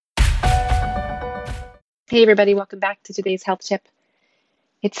Hey everybody, welcome back to today's health tip.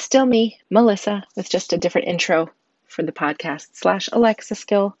 It's still me, Melissa, with just a different intro for the podcast / Alexa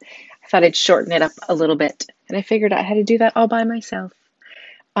skill. I thought I'd shorten it up a little bit, and I figured I had to do that all by myself.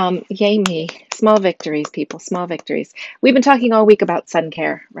 Yay me. Small victories, people, small victories. We've been talking all week about sun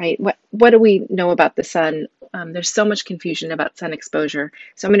care, right? What do we know about the sun? There's so much confusion about sun exposure,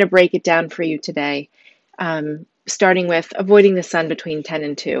 so I'm going to break it down for you today. Starting with avoiding the sun between 10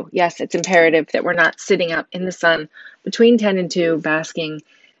 and 2. Yes, it's imperative that we're not sitting out in the sun between 10 and 2, basking,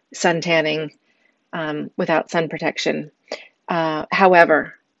 sun tanning, without sun protection.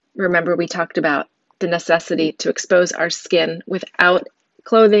 However, remember we talked about the necessity to expose our skin without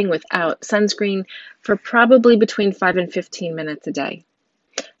clothing, without sunscreen, for probably between 5 and 15 minutes a day.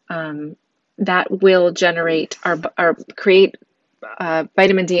 That will generate create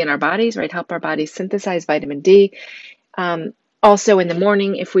vitamin D in our bodies, right? Help our bodies synthesize vitamin D. Also in the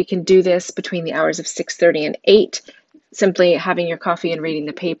morning, if we can do this between the hours of 6:30 and 8, simply having your coffee and reading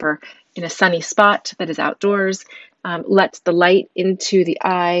the paper in a sunny spot that is outdoors, lets the light into the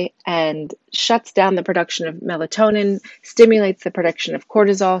eye and shuts down the production of melatonin, stimulates the production of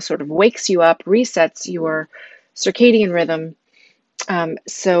cortisol, sort of wakes you up, resets your circadian rhythm.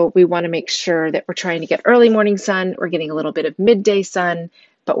 So we want to make sure that we're trying to get early morning sun, we're getting a little bit of midday sun,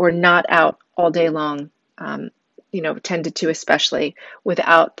 but we're not out all day long, 10 to 2 especially,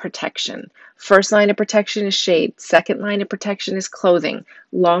 without protection. First line of protection is shade. Second line of protection is clothing.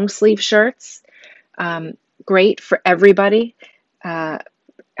 Long sleeve shirts, great for everybody.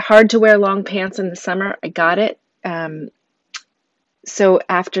 Hard to wear long pants in the summer. I got it. So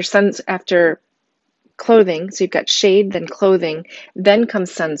after clothing, so you've got shade, then clothing, then comes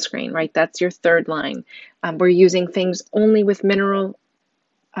sunscreen, right? That's your third line. We're using things only with mineral,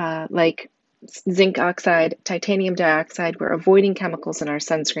 like zinc oxide, titanium dioxide. We're avoiding chemicals in our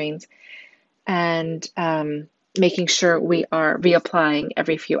sunscreens and making sure we are reapplying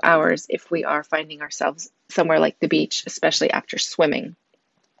every few hours if we are finding ourselves somewhere like the beach, especially after swimming.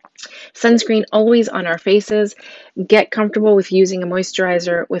 Sunscreen always on our faces. Get comfortable with using a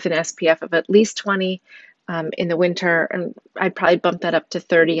moisturizer with an SPF of at least 20 in the winter, and I'd probably bump that up to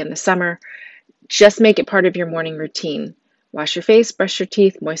 30 in the summer. Just make it part of your morning routine. Wash your face, brush your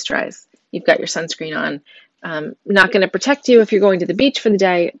teeth, moisturize. You've got your sunscreen on. Not going to protect you if you're going to the beach for the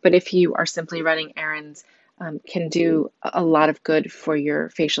day, but if you are simply running errands, can do a lot of good for your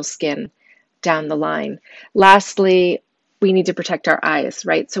facial skin down the line. Lastly, we need to protect our eyes,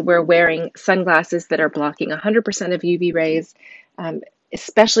 right? So we're wearing sunglasses that are blocking 100% of UV rays,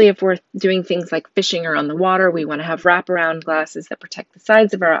 especially if we're doing things like fishing or on the water. We want to have wraparound glasses that protect the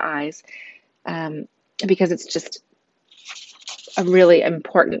sides of our eyes, because it's just a really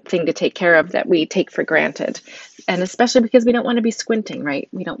important thing to take care of that we take for granted. And especially because we don't want to be squinting, right?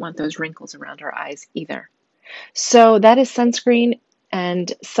 We don't want those wrinkles around our eyes either. So that is sunscreen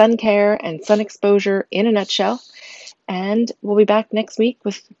and sun care and sun exposure in a nutshell. And we'll be back next week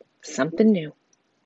with something new.